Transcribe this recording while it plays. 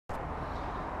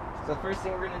So the first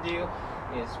thing we're going to do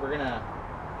is we're going to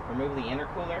remove the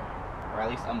intercooler, or at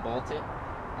least unbolt it,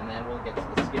 and then we'll get to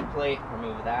the skid plate,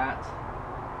 remove that,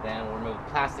 then we'll remove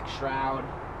the plastic shroud,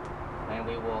 and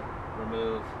we will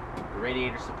remove the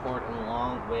radiator support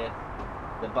along with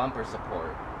the bumper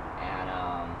support, and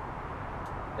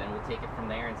then we'll take it from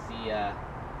there and see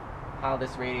how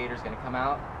this radiator is going to come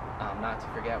out. Not to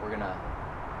forget, we're going to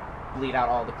bleed out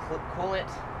all the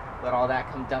coolant, let all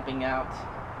that come dumping out,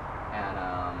 and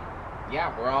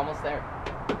yeah, we're almost there.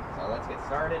 So let's get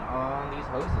started on these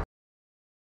hoses.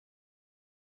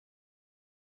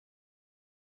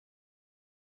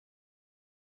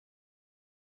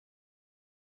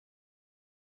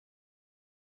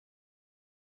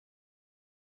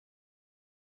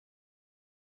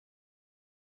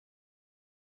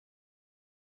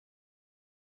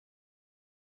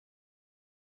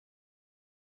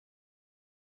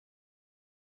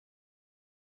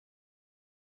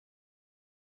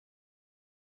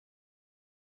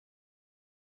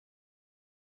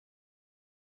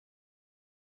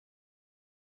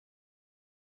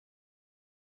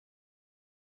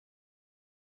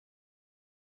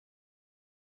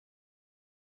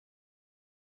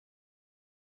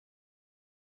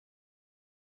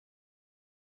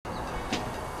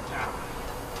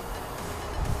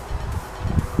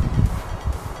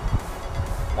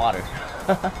 Water.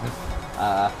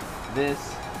 This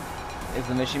is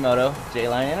the Mishimoto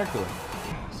J-line intercooler.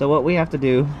 So what we have to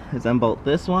do is unbolt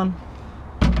this one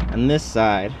and this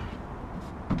side,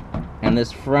 and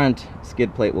this front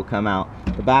skid plate will come out.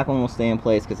 The back one will stay in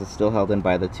place because it's still held in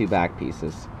by the two back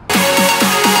pieces.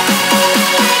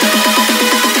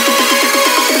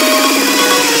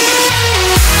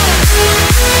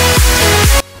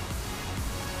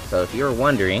 So if you're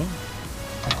wondering,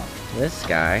 this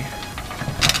guy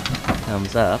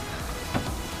comes up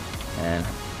and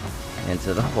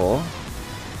into the hole.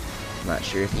 Not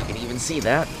sure if you can even see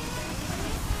that.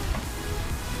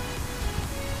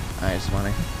 I just want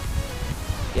to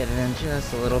get it in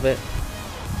just a little bit.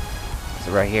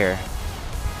 So right here,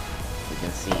 you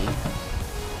can see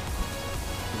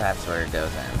that's where it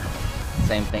goes in.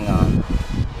 Same thing on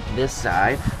this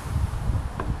side.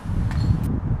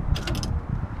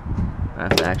 I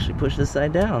have to actually push this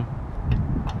side down.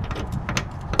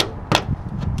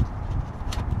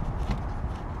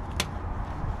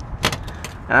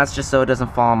 And that's just so it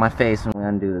doesn't fall on my face when we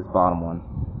undo this bottom one.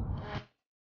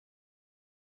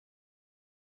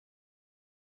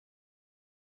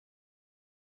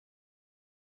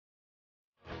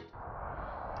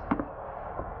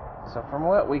 So from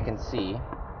what we can see,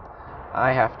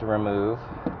 I have to remove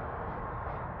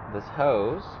this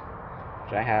hose,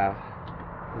 which I have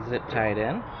zip tied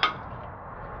in,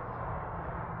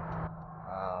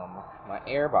 my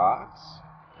air box,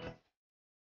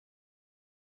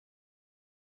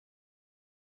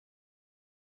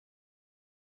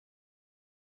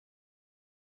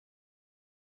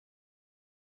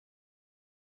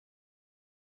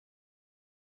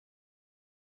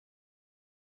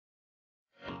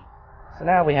 so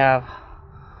now we have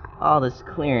all this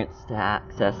clearance to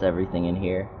access everything in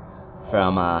here,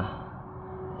 from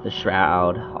the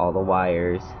shroud, all the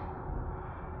wires.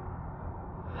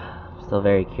 I'm still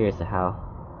very curious of how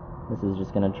this is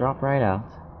just going to drop right out,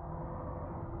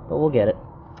 but we'll get it.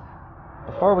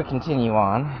 Before we continue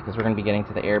on, because we're going to be getting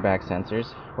to the airbag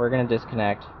sensors, we're going to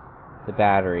disconnect the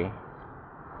battery.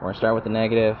 We're going to start with the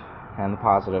negative and the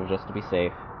positive just to be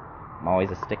safe. I'm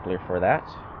always a stickler for that.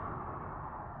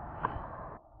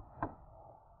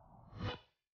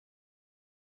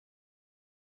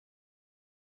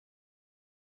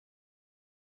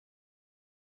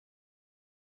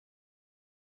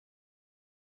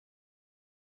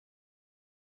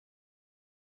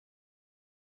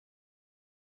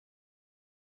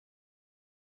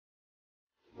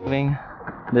 Moving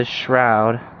the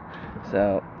shroud.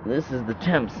 So this is the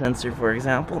temp sensor, for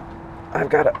example. I've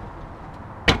got to,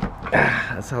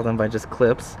 it's held on by just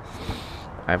clips.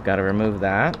 I've got to remove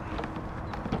that.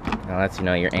 Now lets you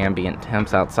know your ambient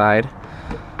temps outside.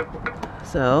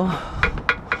 So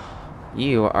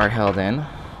you are held in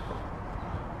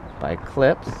by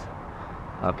clips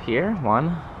up here.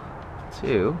 1,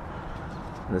 2.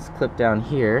 This clip down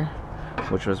here,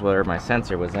 which was where my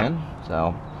sensor was in.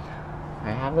 So I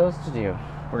have those to do.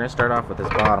 We're going to start off with this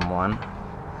bottom one.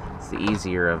 It's the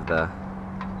easier of the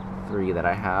 3 that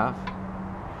I have.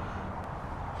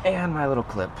 And my little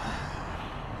clip.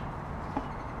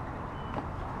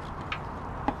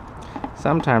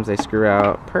 Sometimes they screw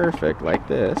out perfect like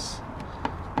this,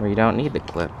 where you don't need the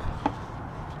clip.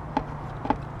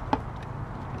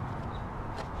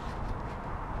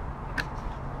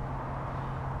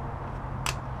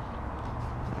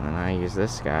 And then I use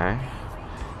this guy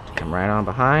to come right on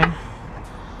behind,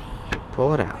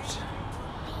 pull it out.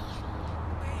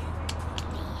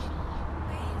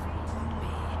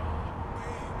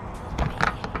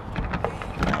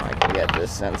 Now I can get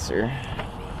this sensor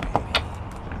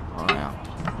on out.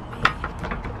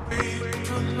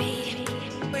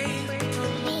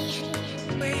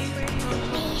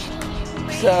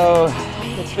 So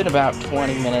it's been about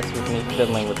 20 minutes with me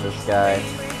fiddling with this guy,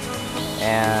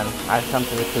 and I've come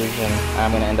to the conclusion I'm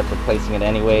going to end up replacing it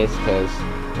anyways, because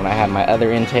when I had my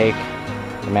other intake,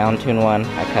 the Mountain Tune one,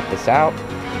 I cut this out,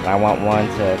 and I want one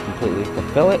to completely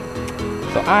fulfill it.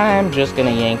 So I'm just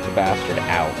going to yank the bastard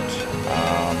out.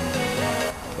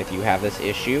 If you have this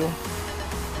issue,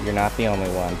 you're not the only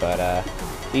one, but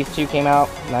these two came out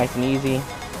nice and easy.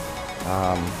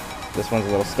 This one's a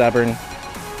little stubborn.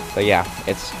 So yeah,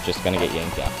 it's just gonna get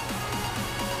yanked out.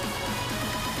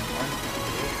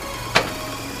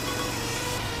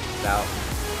 It's out.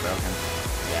 Broken.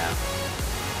 Yeah.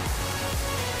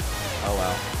 Oh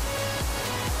well.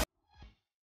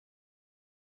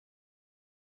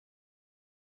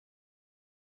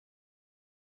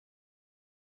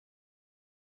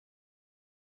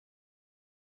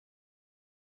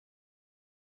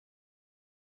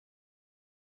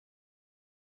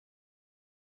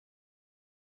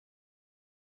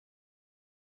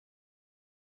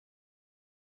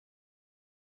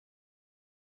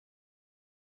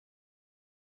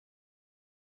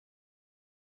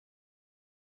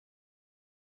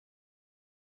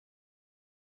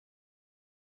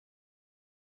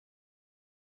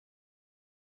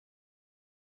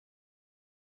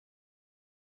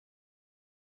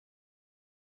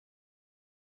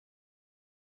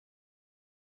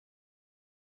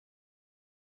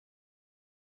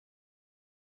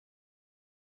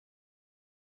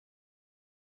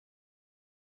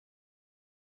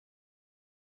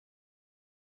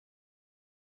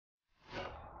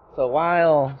 So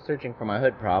while searching for my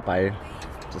hood prop, I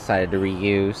decided to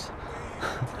reuse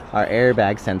our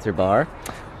airbag sensor bar.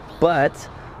 But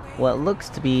what looks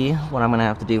to be what I'm gonna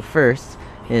have to do first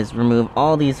is remove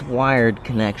all these wired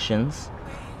connections,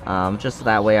 just so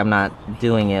that way I'm not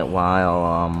doing it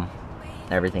while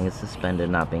everything is suspended,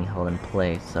 not being held in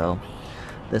place. So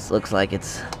this looks like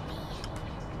it's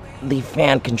the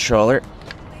fan controller.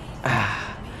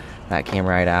 That came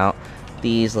right out.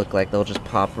 These look like they'll just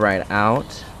pop right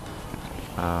out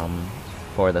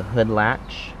for the hood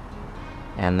latch,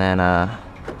 and then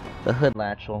the hood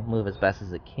latch will move as best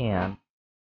as it can.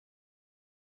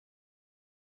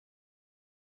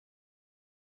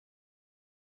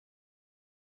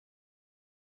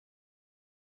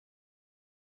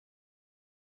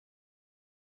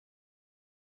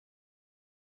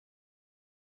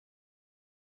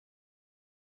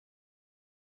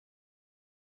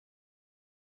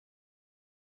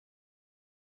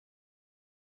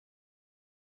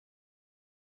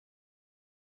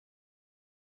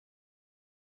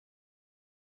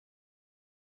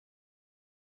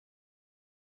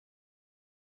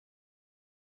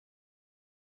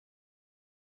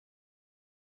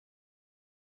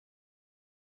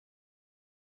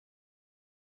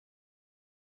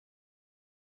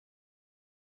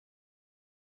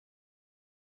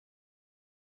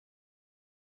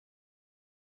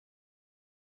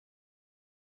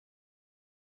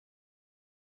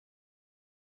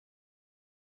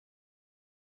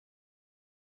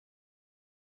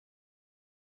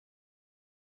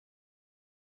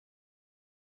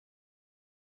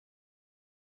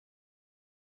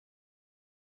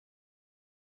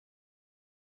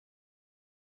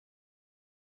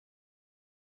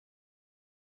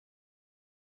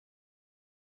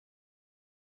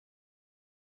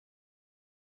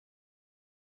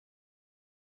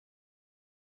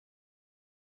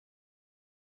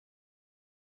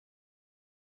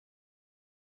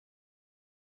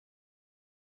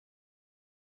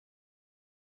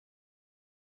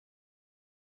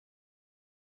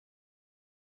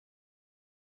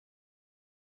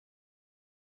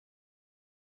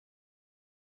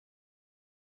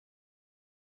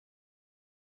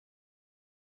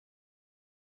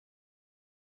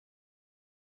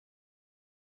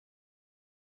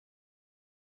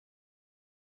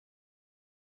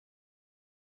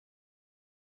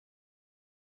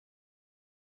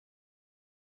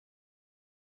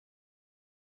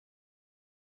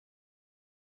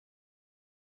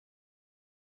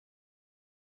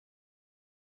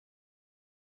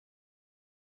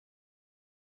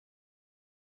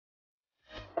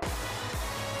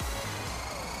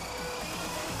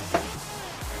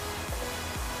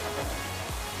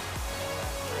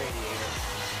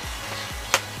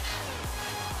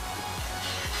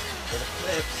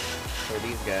 for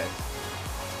these guys.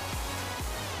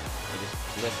 It just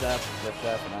lifts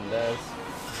up, and undoes.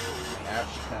 And out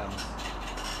she comes.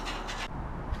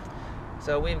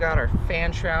 So we've got our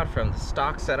fan shroud from the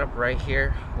stock setup right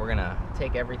here. We're gonna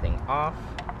take everything off,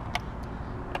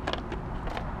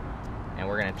 and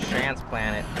we're gonna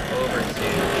transplant it over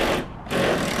to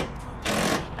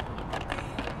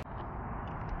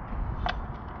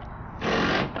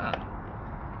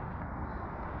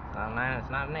it's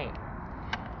not an 8.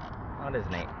 Oh, it is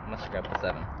an 8. I must have grabbed the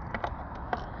 7.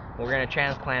 We're going to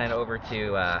transplant it over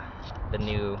to the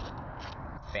new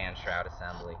fan shroud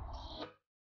assembly.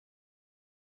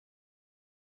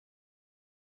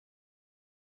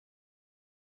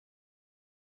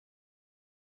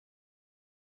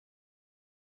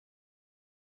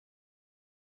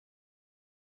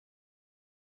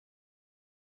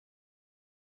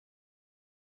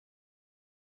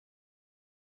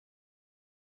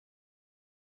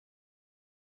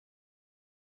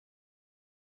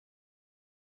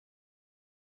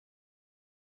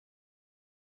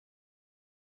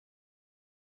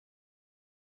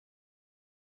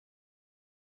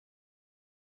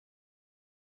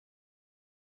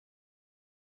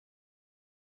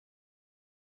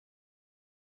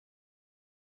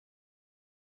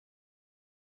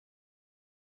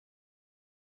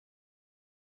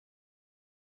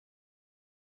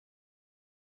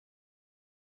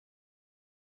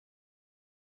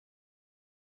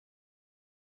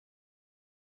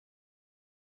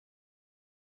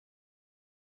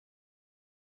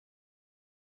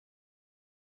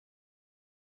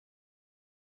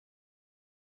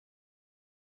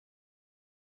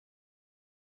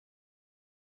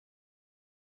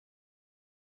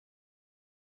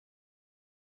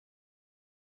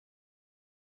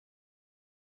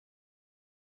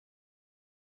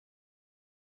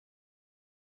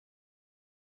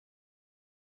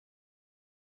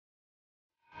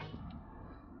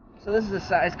 So this is a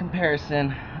size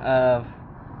comparison of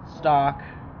stock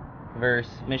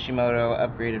versus Mishimoto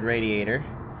upgraded radiator.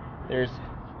 There's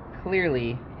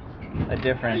clearly a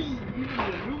difference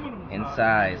in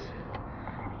size.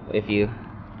 If you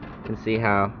can see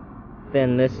how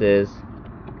thin this is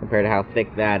compared to how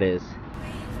thick that is.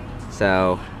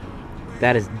 So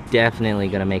that is definitely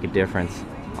going to make a difference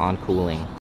on cooling.